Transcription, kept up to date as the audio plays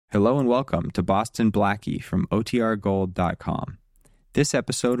Hello and welcome to Boston Blackie from OTRGold.com. This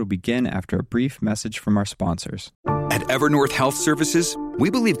episode will begin after a brief message from our sponsors. At Evernorth Health Services, we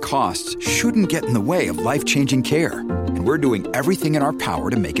believe costs shouldn't get in the way of life-changing care, and we're doing everything in our power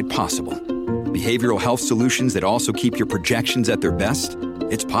to make it possible. Behavioral health solutions that also keep your projections at their best?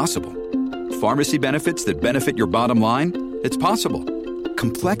 It's possible. Pharmacy benefits that benefit your bottom line? It's possible.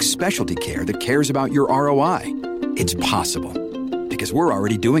 Complex specialty care that cares about your ROI? It's possible. Because we're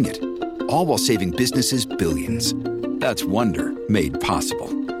already doing it. All while saving businesses billions. That's Wonder made possible.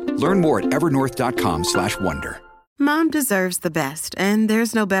 Learn more at evernorth.com/wonder. Mom deserves the best, and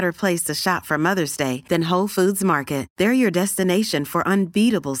there's no better place to shop for Mother's Day than Whole Foods Market. They're your destination for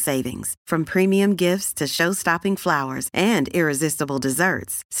unbeatable savings, from premium gifts to show-stopping flowers and irresistible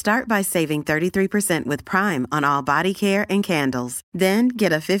desserts. Start by saving 33% with Prime on all body care and candles. Then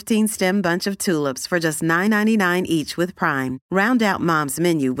get a 15-stem bunch of tulips for just $9.99 each with Prime. Round out Mom's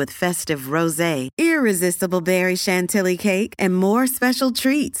menu with festive rosé, irresistible berry chantilly cake, and more special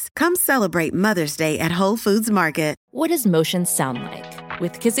treats. Come celebrate Mother's Day at Whole Foods Market. What does motion sound like?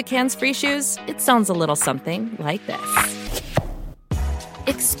 With Kizikans free shoes, it sounds a little something like this.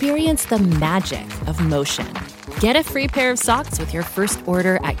 Experience the magic of motion. Get a free pair of socks with your first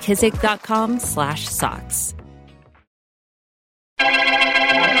order at kizik.com/socks.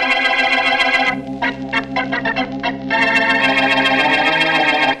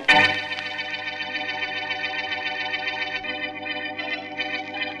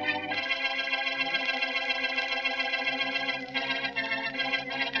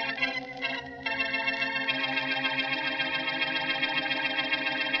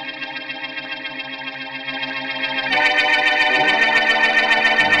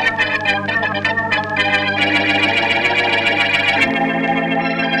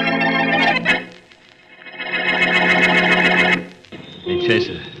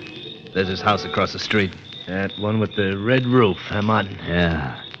 Chaser, there's his house across the street. That one with the red roof, huh, Martin?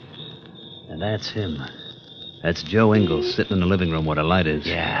 Yeah. And that's him. That's Joe Ingles sitting in the living room where the light is.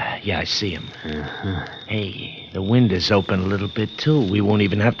 Yeah, I see him. Uh-huh. Hey, the window's open a little bit, too. We won't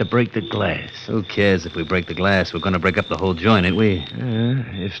even have to break the glass. Who cares if we break the glass? We're going to break up the whole joint, ain't we?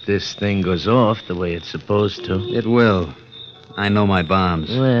 If this thing goes off the way it's supposed to. It will. I know my bombs.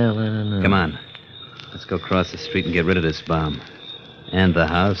 Well, I don't know. Come on. Let's go across the street and get rid of this bomb. And the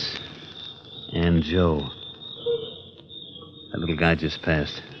house. And Joe. That little guy just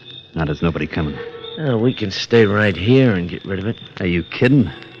passed. Now there's nobody coming. Well, we can stay right here and get rid of it. Are you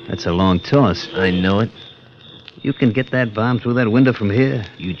kidding? That's a long toss. I know it. You can get that bomb through that window from here?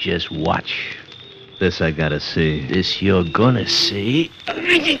 You just watch. This I gotta see. This you're gonna see.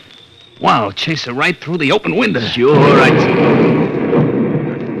 Wow, Chaser, right through the open window. Sure,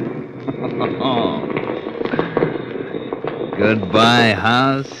 Goodbye,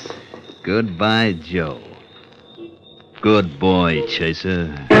 house. Goodbye, Joe. Good boy,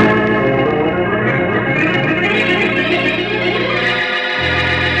 Chaser.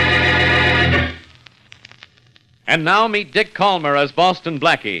 And now meet Dick Calmer as Boston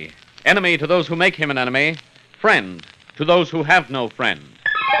Blackie. Enemy to those who make him an enemy. Friend to those who have no friend.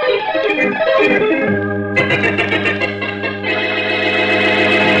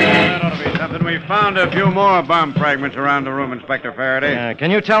 We found a few more bomb fragments around the room, Inspector Faraday.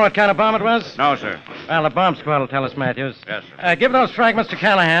 Can you tell what kind of bomb it was? No, sir. Well, the bomb squad will tell us, Matthews. Yes, sir. Give those fragments to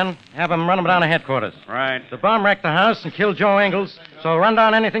Callahan. Have him run them down to headquarters. Right. The bomb wrecked the house and killed Joe Ingles, so run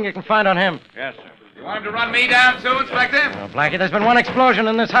down anything you can find on him. Yes, sir. You want him to run me down, too, Inspector? Oh, Blackie, there's been one explosion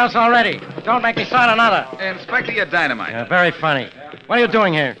in this house already. Don't make me start another. Inspector, you're dynamite. Yeah, very funny. What are you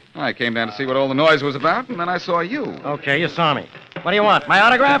doing here? I came down to see what all the noise was about, and then I saw you. Okay, you saw me. What do you want, my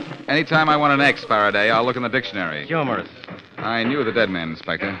autograph? Anytime I want an X, Faraday, I'll look in the dictionary. Humorous. I knew the dead man,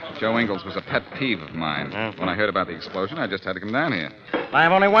 Inspector. Joe Ingles was a pet peeve of mine. Yeah. When I heard about the explosion, I just had to come down here. I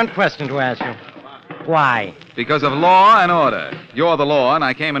have only one question to ask you. Why? Because of law and order. You're the law, and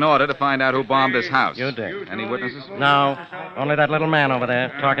I came in order to find out who bombed this house. You did. Any witnesses? No. Only that little man over there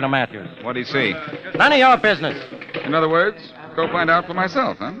talking to Matthews. What'd he see? None of your business. In other words, go find out for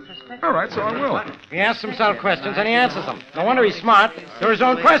myself, huh? All right, so I will. He asks himself questions and he answers them. No wonder he's smart. They're his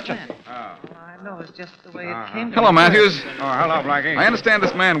own questions. I know it's just the way it came to Hello, me. Matthews. Oh, hello, Blackie. I understand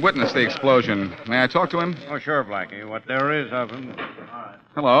this man witnessed the explosion. May I talk to him? Oh, sure, Blackie. What there is of him.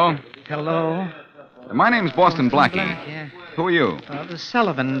 Hello. Hello. My name's Boston Blackie. Yeah. Who are you?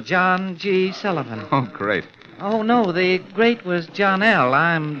 Sullivan, John G. Sullivan. Oh, great. Oh, no, the great was John L.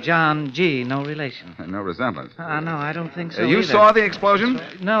 I'm John G., no relation. No resemblance. No, I don't think so You either. saw the explosion?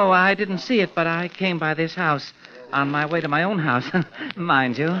 No, I didn't see it, but I came by this house on my way to my own house,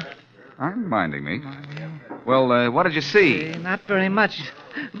 mind you. I'm minding me. Well, what did you see? Not very much,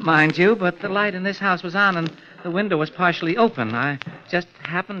 mind you, but the light in this house was on and the window was partially open. I just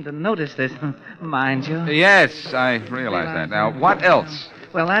happened to notice this, mind you. Yes, I realize that. Now, what else?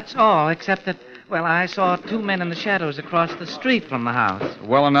 Well, that's all, except that, well, I saw two men in the shadows across the street from the house.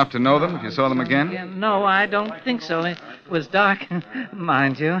 Well enough to know them if you saw them again? Yeah, no, I don't think so. It was dark,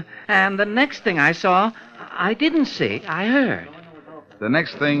 mind you. And the next thing I saw, I didn't see. I heard. The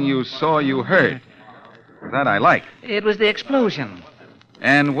next thing you saw, you heard. That I like. It was the explosion.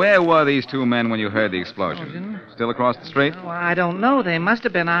 And where were these two men when you heard the explosion? Still across the street? Oh, I don't know. They must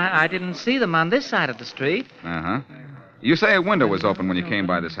have been. I didn't see them on this side of the street. Uh-huh. You say a window was open when you came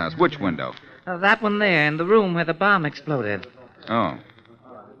by this house. Which window? That one there, in the room where the bomb exploded. Oh.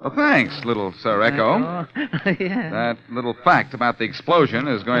 Well, thanks, little Sir Echo. Yeah. That little fact about the explosion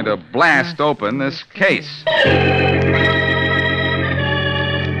is going to blast open this case.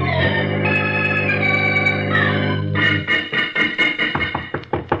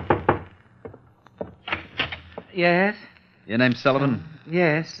 Yes? Your name's Sullivan?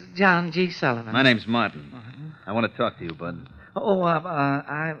 Yes, John G. Sullivan. My name's Martin. I want to talk to you, Bud.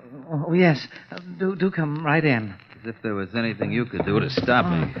 Yes. Do come right in. As if there was anything you could do to stop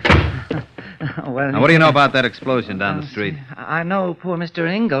me. Well, Now, what do you know about that explosion down the street? I know poor Mr.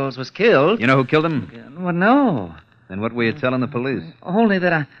 Ingalls was killed. You know who killed him? Well, no. Then what were you telling the police? Only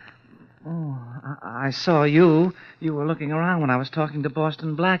that I saw you. You were looking around when I was talking to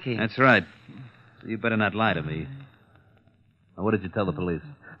Boston Blackie. That's right. You better not lie to me. Now, what did you tell the police?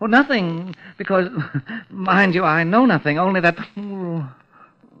 Well, nothing, because, mind you, I know nothing, only that...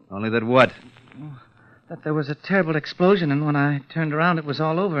 Only that what? That there was a terrible explosion, and when I turned around, it was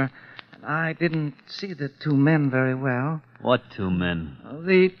all over. I didn't see the two men very well. What two men?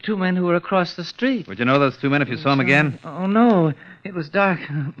 The two men who were across the street. Would you know those two men if you saw them again? Oh, no. It was dark,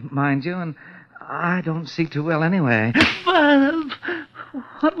 mind you, and I don't see too well anyway.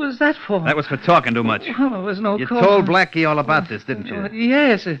 What was that for? That was for talking too much. Well, there was no You cause. told Blackie all about this, didn't you?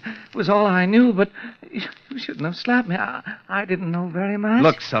 Yes, it was all I knew, but you shouldn't have slapped me. I didn't know very much.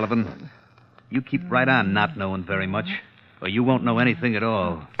 Look, Sullivan, you keep right on not knowing very much, or you won't know anything at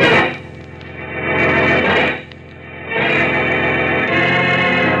all.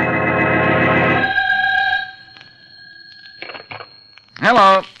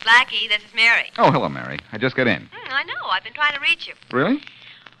 Hello. Blackie, this is Mary. Oh, hello, Mary. I just got in. I know. I've been trying to reach you. Really?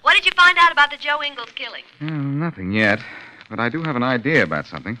 What did you find out about the Joe Ingalls killing? Nothing yet. But I do have an idea about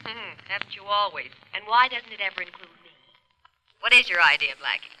something. Haven't you always? And why doesn't it ever include me? What is your idea,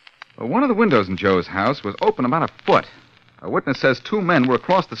 Blackie? Well, one of the windows in Joe's house was open about a foot. A witness says two men were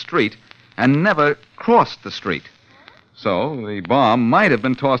across the street and never crossed the street. So the bomb might have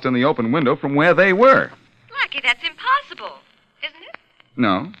been tossed in the open window from where they were. Blackie, that's impossible, isn't it?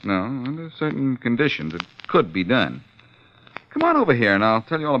 No. Under certain conditions, it could be done. Come on over here, and I'll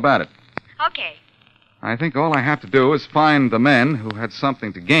tell you all about it. Okay. I think all I have to do is find the men who had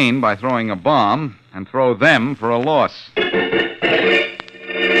something to gain by throwing a bomb and throw them for a loss.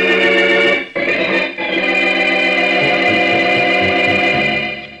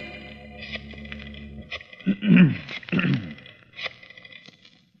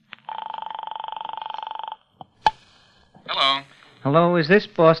 Hello. Hello, is this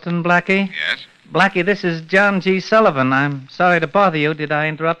Boston Blackie? Yes. Blackie, this is John G. Sullivan. I'm sorry to bother you. Did I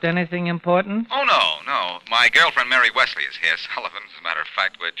interrupt anything important? Oh, no. My girlfriend Mary Wesley is here, Sullivan. As a matter of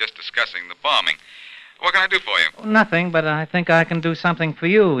fact, we're just discussing the bombing. What can I do for you? Nothing, but I think I can do something for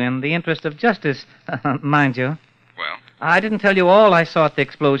you in the interest of justice, mind you. Well? I didn't tell you all I saw at the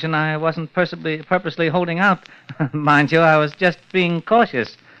explosion. I wasn't purposely holding out, mind you. I was just being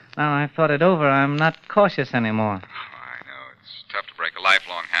cautious. Now I thought it over. I'm not cautious anymore. I know. It's tough to break a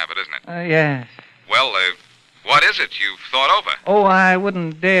lifelong habit, isn't it? Yes. Well, what is it you've thought over? Oh, I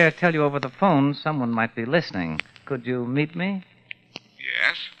wouldn't dare tell you over the phone. Someone might be listening. Could you meet me?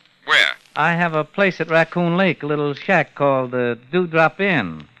 Yes? Where? I have a place at Raccoon Lake, a little shack called the Dewdrop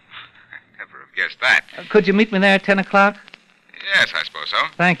Inn. Never have guessed that. Could you meet me there at 10 o'clock? Yes, I suppose so.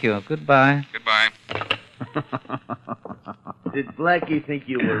 Thank you. Goodbye. Goodbye. Did Blackie think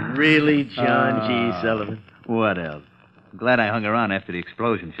you were really John G. Sullivan? What else? I'm glad I hung around after the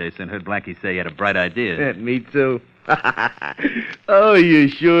explosion, Chase, and heard Blackie say he had a bright idea. Yeah, me too. Oh, you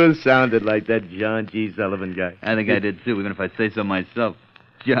sure sounded like that John G. Sullivan guy. I think I did, too, even if I say so myself.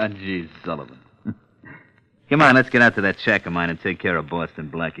 John G. Sullivan. Come on, let's get out to that shack of mine and take care of Boston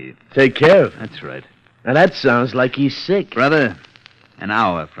Blackie. Take care of him? That's right. Now, that sounds like he's sick. Brother, an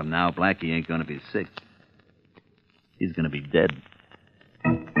hour from now, Blackie ain't going to be sick. He's going to be dead.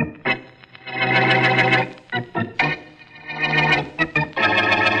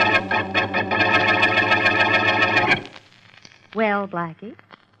 Blackie.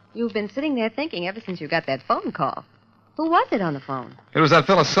 You've been sitting there thinking ever since you got that phone call. Who was it on the phone? It was that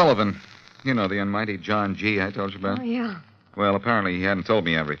fellow Sullivan. You know, the almighty John G. I told you about. Oh, yeah. Well, apparently he hadn't told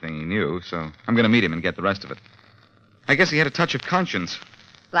me everything he knew, so I'm going to meet him and get the rest of it. I guess he had a touch of conscience.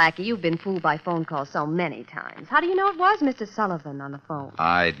 Blackie, you've been fooled by phone calls so many times. How do you know it was Mr. Sullivan on the phone?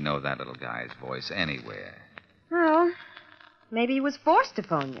 I'd know that little guy's voice anywhere. Well, maybe he was forced to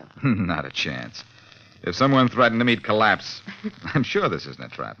phone you. Not a chance. If someone threatened him, he'd collapse. I'm sure this isn't a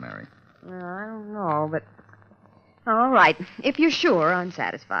trap, Mary. Well, I don't know, but... All right. If you're sure, I'm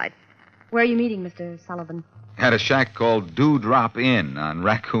satisfied. Where are you meeting, Mr. Sullivan? At a shack called Dewdrop Inn on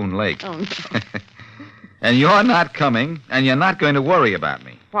Raccoon Lake. Oh, no. And you're not coming, and you're not going to worry about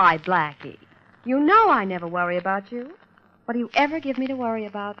me. Why, Blackie, you know I never worry about you. What do you ever give me to worry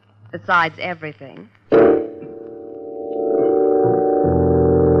about? Besides everything.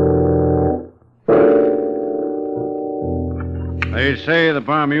 They say the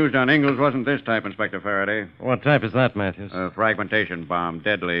bomb used on Ingalls wasn't this type, Inspector Faraday. What type is that, Matthews? A fragmentation bomb,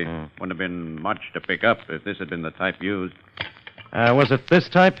 deadly. Wouldn't have been much to pick up if this had been the type used. Was it this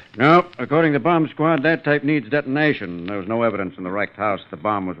type? No. According to the bomb squad, that type needs detonation. There was no evidence in the wrecked house the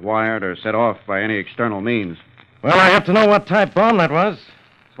bomb was wired or set off by any external means. Well, I have to know what type bomb that was.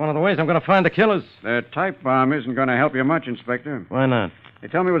 It's one of the ways I'm going to find the killers. The type bomb isn't going to help you much, Inspector. Why not? They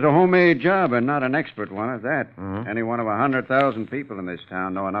tell me it was a homemade job and not an expert one at that. Any one of 100,000 people in this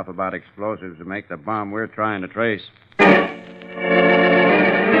town know enough about explosives to make the bomb we're trying to trace.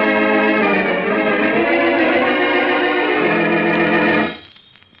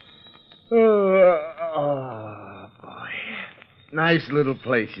 Oh, boy. Nice little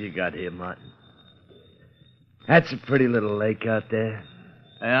place you got here, Martin. That's a pretty little lake out there.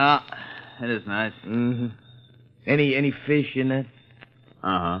 Yeah, it is nice. Mm-hmm. Any fish in it?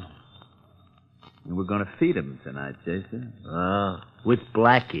 Uh-huh. And we're going to feed him tonight, Jason. Oh, with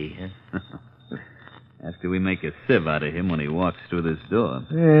Blackie, huh? After we make a sieve out of him when he walks through this door.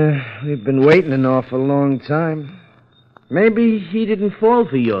 Yeah, we've been waiting an awful long time. Maybe he didn't fall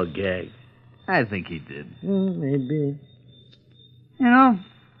for your gag. I think he did. Maybe. You know,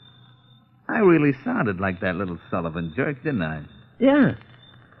 I really sounded like that little Sullivan jerk, didn't I? Yeah.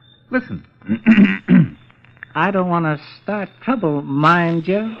 Listen. I don't want to start trouble, mind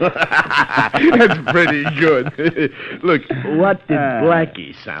you. That's pretty good. Look, what did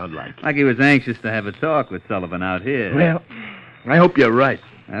Blackie sound like? Like he was anxious to have a talk with Sullivan out here. Well, I hope you're right.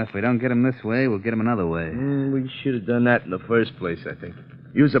 If we don't get him this way, we'll get him another way. We should have done that in the first place, I think.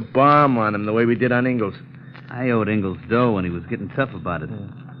 Use a bomb on him the way we did on Ingalls. I owed Ingalls dough when he was getting tough about it.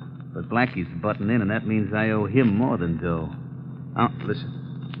 But Blackie's butting in, and that means I owe him more than dough. Oh, listen.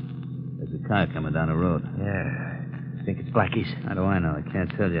 There's a car coming down the road. Yeah. I think it's Blackie's. How do I know? I can't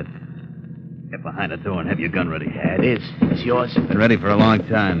tell yet. Get behind the door and have your gun ready. Yeah, it is. It's yours. Been ready for a long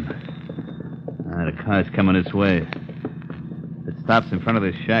time. The car's coming this way. If it stops in front of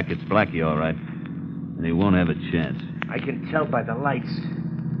this shack, it's Blackie, all right. And he won't have a chance. I can tell by the lights.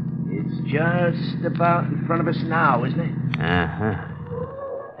 It's just about in front of us now, isn't it? Uh-huh.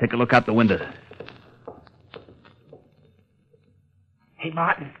 Take a look out the window. Hey,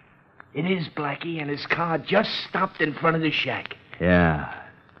 Martin. It is Blackie, and his car just stopped in front of the shack. Yeah.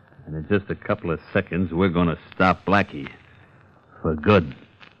 And in just a couple of seconds, we're going to stop Blackie. For good.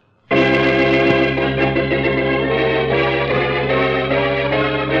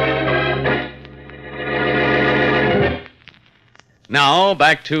 Now,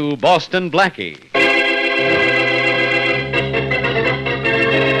 back to Boston Blackie.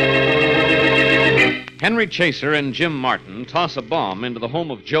 Henry Chaser and Jim Martin toss a bomb into the home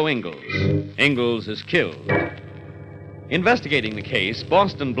of Joe Ingalls. Ingalls is killed. Investigating the case,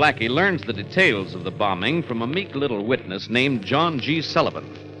 Boston Blackie learns the details of the bombing from a meek little witness named John G.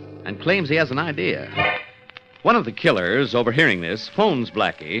 Sullivan and claims he has an idea. One of the killers, overhearing this, phones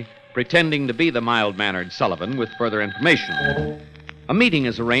Blackie, pretending to be the mild-mannered Sullivan with further information. A meeting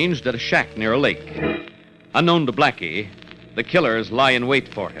is arranged at a shack near a lake. Unknown to Blackie, the killers lie in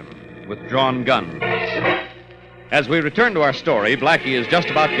wait for him with drawn guns. As we return to our story, Blackie is just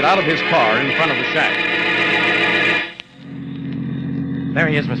about to get out of his car in front of the shack. There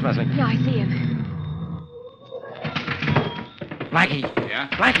he is, Miss Wesley. Yeah, I see him. Blackie. Yeah?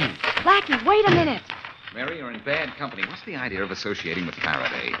 Blackie. Blackie, wait a minute. Mary, you're in bad company. What's the idea of associating with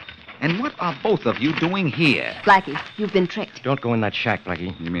Faraday? And what are both of you doing here? Blackie, you've been tricked. Don't go in that shack,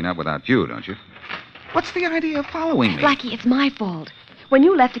 Blackie. You mean not without you, don't you? What's the idea of following me? Blackie, it's my fault. When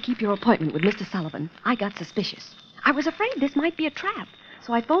you left to keep your appointment with Mr. Sullivan, I got suspicious. I was afraid this might be a trap.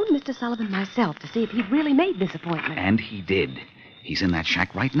 So I phoned Mr. Sullivan myself to see if he'd really made this appointment. And he did. He's in that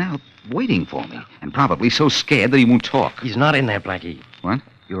shack right now, waiting for me, and probably so scared that he won't talk. He's not in there, Blackie. What?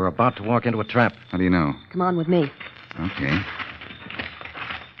 You're about to walk into a trap. How do you know? Come on with me. Okay.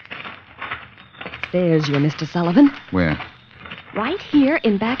 There's your Mr. Sullivan. Where? Right here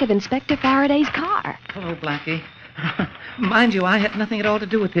in back of Inspector Faraday's car. Hello, Blackie. Mind you, I had nothing at all to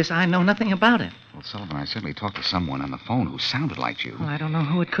do with this. I know nothing about it. Well, Sullivan, I certainly talked to someone on the phone who sounded like you. Well, I don't know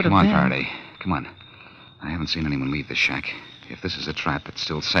who it could Come have on, been. Faraday. Come on. I haven't seen anyone leave the shack. If this is a trap, it's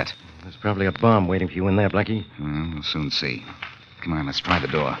still set. There's probably a bomb waiting for you in there, Blackie. Well, we'll soon see. Come on, let's try the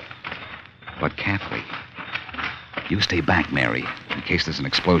door. But carefully. You stay back, Mary, in case there's an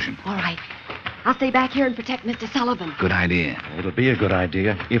explosion. All right. I'll stay back here and protect Mr. Sullivan. Good idea. It'll be a good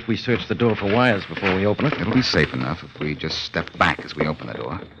idea if we search the door for wires before we open it. It'll be safe enough if we just step back as we open the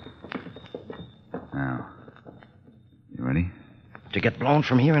door. Now, you ready? To get blown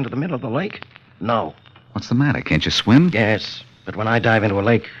from here into the middle of the lake? No. What's the matter? Can't you swim? Yes, but when I dive into a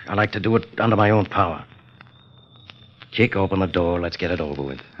lake, I like to do it under my own power. Kick open the door. Let's get it over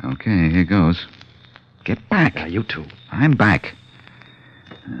with. Okay, here goes. Get back. Now, you two. I'm back.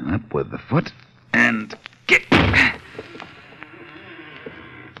 Up with the foot and get.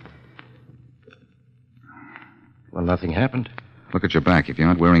 Well, nothing happened. Look at your back. If you're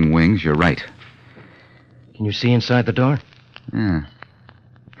not wearing wings, you're right. Can you see inside the door? Yeah.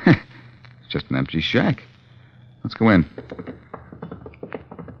 It's just an empty shack. Let's go in.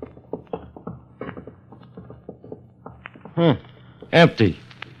 Empty.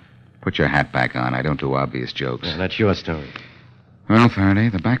 Put your hat back on. I don't do obvious jokes. Yeah, that's your story. Well, Faraday,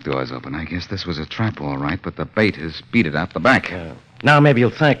 the back door's open. I guess this was a trap, all right, but the bait has beat it out the back. Now maybe you'll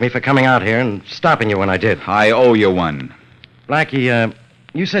thank me for coming out here and stopping you when I did. I owe you one. Blackie,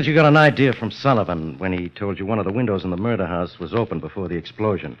 you said you got an idea from Sullivan when he told you one of the windows in the murder house was open before the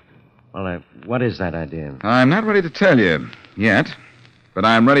explosion. Well, what is that idea? I'm not ready to tell you yet, but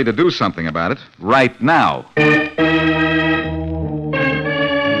I'm ready to do something about it right now.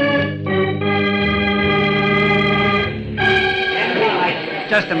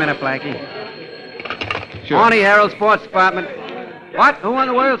 Just a minute, Blackie. Sure. Morning, Herald Sports Department. What? Who won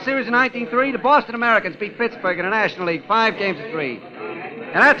the World Series in 1903? The Boston Americans beat Pittsburgh in the National League 5-3.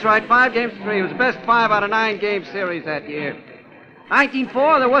 Yeah, that's right, 5-3. It was the best 5 out of 9 game series that year.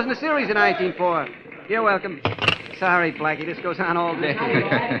 1904, there wasn't a series in 1904. You're welcome. Sorry, Blackie, this goes on all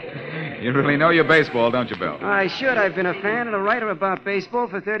day. You really know your baseball, don't you, Bill? I should. I've been a fan and a writer about baseball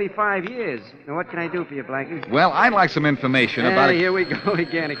for 35 years. Now, what can I do for you, Blackie? Well, I'd like some information about... Here we go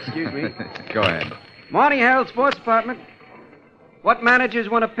again. Excuse me. Go ahead. Morning, Herald Sports Department. What managers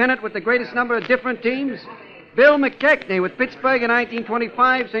won a pennant with the greatest number of different teams? Bill McKechnie with Pittsburgh in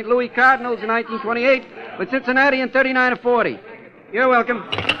 1925, St. Louis Cardinals in 1928, with Cincinnati in 39 or 40. You're welcome.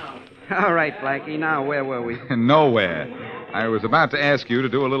 All right, Blackie. Now, where were we? Nowhere. I was about to ask you to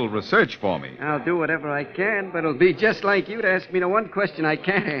do a little research for me. I'll do whatever I can, but it'll be just like you to ask me the one question I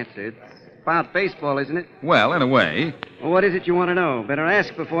can't answer. It's about baseball, isn't it? Well, in a way. Well, what is it you want to know? Better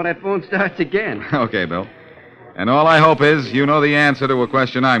ask before that phone starts again. Okay, Bill. And all I hope is you know the answer to a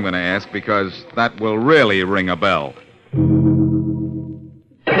question I'm going to ask, because that will really ring a bell.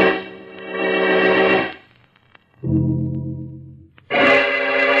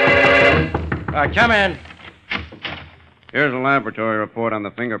 Come in. Here's a laboratory report on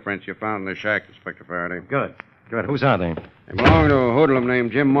the fingerprints you found in the shack, Inspector Faraday. Good. Whose are they? They belong to a hoodlum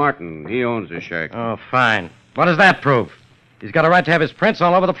named Jim Martin. He owns the shack. Oh, fine. What does that prove? He's got a right to have his prints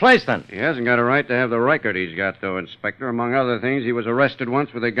all over the place, then. He hasn't got a right to have the record he's got, though, Inspector. Among other things, he was arrested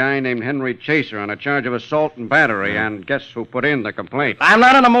once with a guy named Henry Chaser on a charge of assault and battery, and guess who put in the complaint? I'm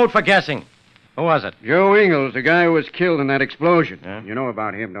not in the mood for guessing. Who was it? Joe Ingalls, the guy who was killed in that explosion. Yeah? You know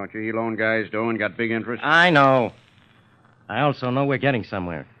about him, don't you? He loaned guys dough and got big interest. I know. I also know we're getting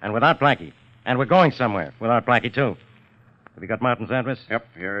somewhere, and without Blackie. And we're going somewhere without Blackie, too. Have you got Martin's address? Yep,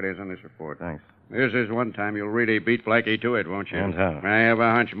 here it is on this report. Thanks. This is one time you'll really beat Blackie to it, won't you? And how? I have a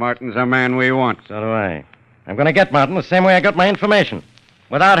hunch Martin's a man we want. So do I. I'm going to get Martin the same way I got my information.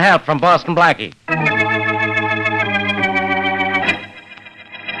 Without help from Boston Blackie.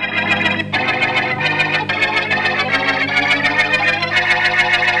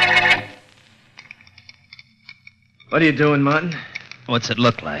 What are you doing, Martin? What's it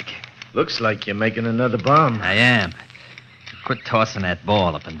look like? Looks like you're making another bomb. I am. Quit tossing that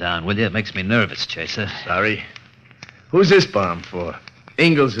ball up and down, will you? It makes me nervous, Chaser. Sorry. Who's this bomb for?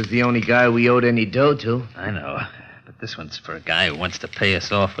 Ingalls is the only guy we owed any dough to. I know. But this one's for a guy who wants to pay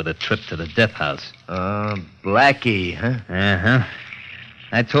us off with a trip to the death house. Blackie, huh? Uh-huh.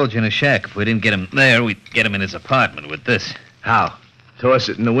 I told you in the shack if we didn't get him there, we'd get him in his apartment with this. How? Toss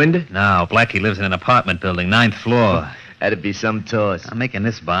it in the window? No, Blackie lives in an apartment building, 9th floor. That'd be some toss. I'm making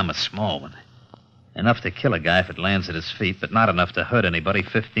this bomb a small one. Enough to kill a guy if it lands at his feet, but not enough to hurt anybody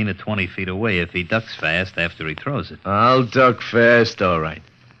 15 to 20 feet away if he ducks fast after he throws it. I'll duck fast, all right.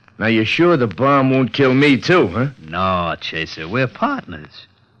 Now, you're sure the bomb won't kill me, too, huh? No, Chaser, we're partners.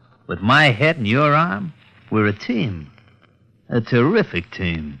 With my head and your arm, we're a team. A terrific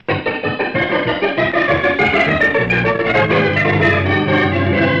team.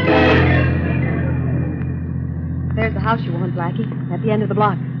 There's the house you want, Blackie, at the end of the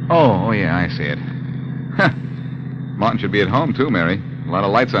block. Oh, yeah, I see it. Martin should be at home, too, Mary. A lot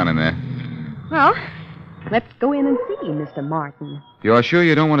of lights on in there. Well, let's go in and see Mr. Martin. You're sure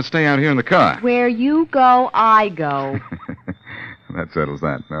you don't want to stay out here in the car? Where you go, I go. That settles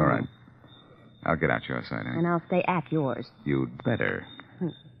that. All right. I'll get out your side, honey. And I'll stay at yours. You'd better.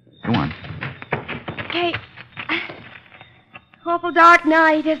 Go on. Hey, awful dark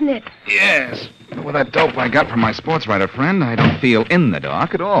night, isn't it? Yes. But with that dope I got from my sports writer friend, I don't feel in the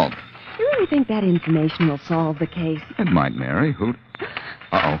dark at all. You really think that information will solve the case? It might, Mary. Who?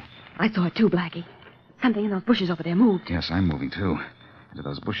 Uh-oh. I saw it too, Blackie. Something in those bushes over there moved. Yes, I'm moving, too. Into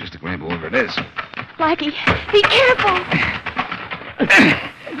those bushes to grab whoever it is. Blackie, be careful.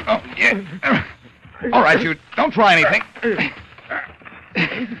 Oh, yeah. All right, you don't try anything.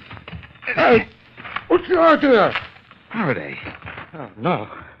 Hey, what's the idea? Faraday. Oh, no.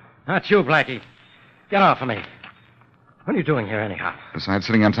 Not you, Blackie. Get off of me. What are you doing here, anyhow? Besides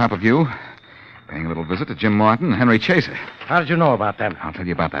sitting on top of you, paying a little visit to Jim Martin and Henry Chaser. How did you know about them? I'll tell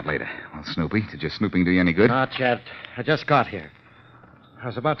you about that later. Well, Snoopy, did your snooping do you any good? Not yet. I just got here. I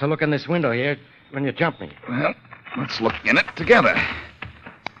was about to look in this window here when you jumped me. Well, let's look in it together.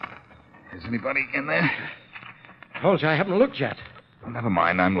 Is anybody in there? Told you I haven't looked yet. Well, never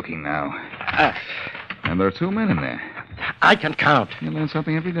mind. I'm looking now. And there are 2 men in there. I can count. You learn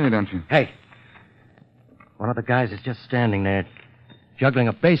something every day, don't you? Hey. One of the guys is just standing there, juggling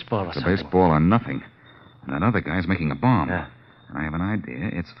a baseball or something. A baseball or nothing. And that other guy's making a bomb. Yeah. And I have an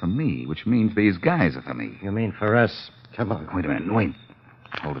idea. It's for me, which means these guys are for me. You mean for us? Come on. Wait a minute. Wait.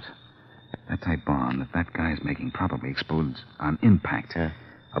 Hold it. That type bomb that guy's making probably explodes on impact. Yeah.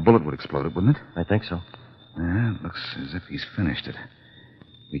 A bullet would explode it, wouldn't it? I think so. Yeah, it looks as if he's finished it.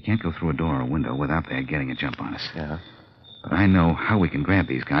 We can't go through a door or window without their getting a jump on us. Yeah. But I know how we can grab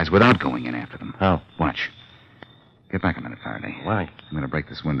these guys without going in after them. How? Watch. Get back a minute, Faraday. Why? I'm going to break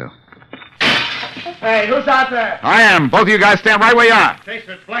this window. Hey, who's out there? I am. Both of you guys stand right where you are.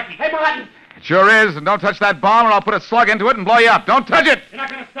 Chaser, it's Blackie. Hey, Martin. It sure is. And don't touch that bomb or I'll put a slug into it and blow you up. Don't touch it. You're not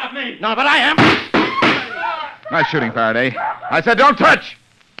going to stop me. No, but I am. Nice shooting, Faraday. I said don't touch.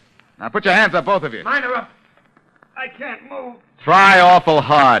 Now put your hands up, both of you. Mine are up. I can't move. Try awful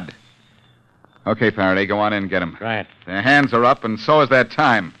hard. Okay, Faraday, go on in and get them. Right. Their hands are up, and so is their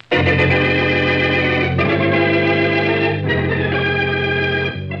time.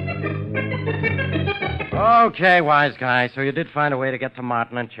 Okay, wise guy. So you did find a way to get to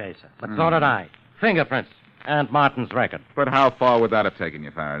Martin and Chaser. But so did I. Fingerprints. And Martin's record. But how far would that have taken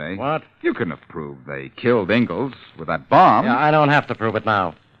you, Faraday? What? You couldn't have proved they killed Ingalls with that bomb. Yeah, I don't have to prove it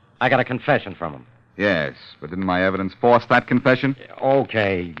now. I got a confession from him. Yes, but didn't my evidence force that confession?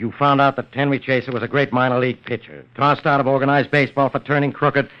 Okay, you found out that Henry Chaser was a great minor league pitcher, tossed out of organized baseball for turning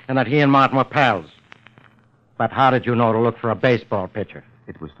crooked, and that he and Martin were pals. But how did you know to look for a baseball pitcher?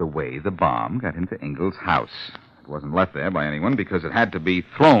 It was the way the bomb got into Ingalls' house. It wasn't left there by anyone because it had to be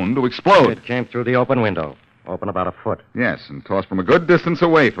thrown to explode. It came through the open window, open about a foot. Yes, and tossed from a good distance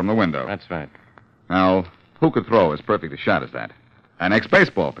away from the window. That's right. Now, who could throw as perfect a shot as that? An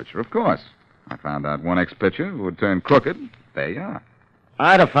ex-baseball pitcher, of course. I found out one ex-pitcher who would turn crooked. There you are.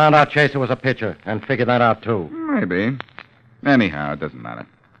 I'd have found out Chaser was a pitcher and figured that out, too. Maybe. Anyhow, it doesn't matter.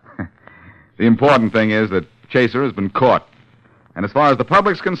 The important thing is that Chaser has been caught. And as far as the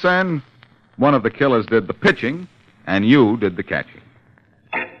public's concerned, one of the killers did the pitching, and you did the catching.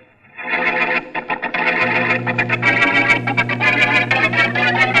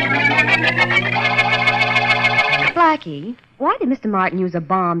 Blackie, why did Mr. Martin use a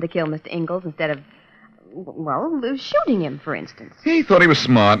bomb to kill Mr. Ingalls instead of, well, shooting him, for instance? He thought he was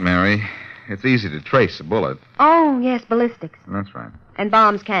smart, Mary. It's easy to trace a bullet. Oh, yes, ballistics. That's right. And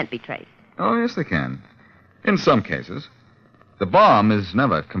bombs can't be traced. Oh, yes, they can. In some cases. The bomb is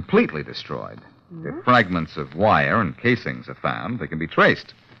never completely destroyed. If fragments of wire and casings are found, they can be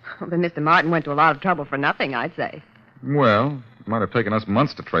traced. Then Mr. Martin went to a lot of trouble for nothing, I'd say. Well, it might have taken us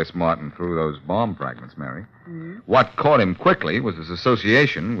months to trace Martin through those bomb fragments, Mary. What caught him quickly was his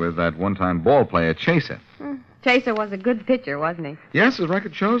association with that one-time ball player, Chaser. Chaser was a good pitcher, wasn't he? Yes, his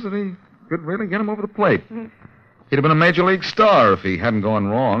record shows that he could really get him over the plate. He'd have been a major league star if he hadn't gone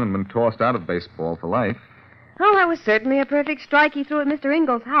wrong and been tossed out of baseball for life. Oh, that was certainly a perfect strike he threw at Mr.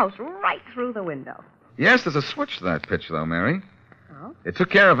 Ingalls' house, right through the window. Yes, there's a switch to that pitch, though, Mary. Oh? It took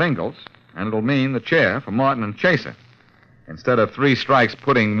care of Ingalls, and it'll mean the chair for Martin and Chaser. Instead of 3 strikes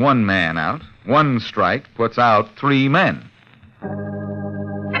putting 1 man out, 1 strike puts out 3 men.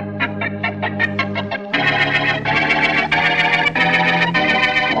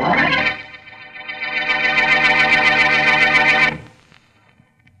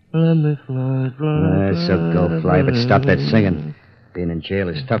 Let me fly, fly. So go fly, but stop that singing. Being in jail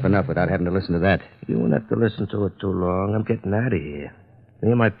is tough enough without having to listen to that. You won't have to listen to it too long. I'm getting out of here. Me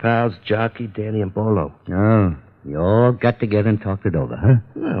and my pals, Jockey, Danny, and Bolo. Oh, you all got together and talked it over, huh?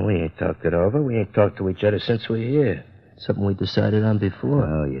 No, we ain't talked it over. We ain't talked to each other since we're here. Something we decided on before.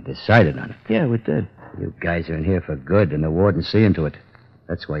 Oh, you decided on it. Yeah, we did. You guys are in here for good, and the warden's seeing to it.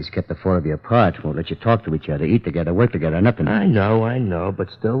 That's why he's kept the 4 of you apart. Won't let you talk to each other, eat together, work together, nothing. I know, but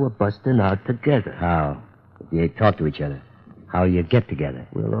still we're busting out together. How? If you ain't talk to each other, how'll you get together?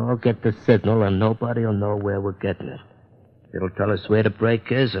 We'll all get the signal, and nobody will know where we're getting it. It'll tell us where the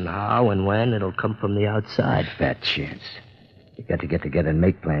break is and how and when. It'll come from the outside. Fat chance. You got to get together and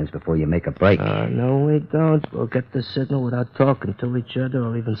make plans before you make a break. No, we don't. We'll get the signal without talking to each other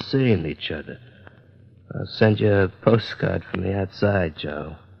or even seeing each other. I'll send you a postcard from the outside,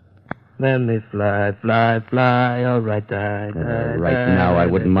 Joe. Let me fly, fly, fly. All right, right now, I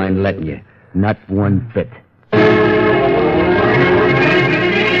wouldn't mind letting you. Not one bit.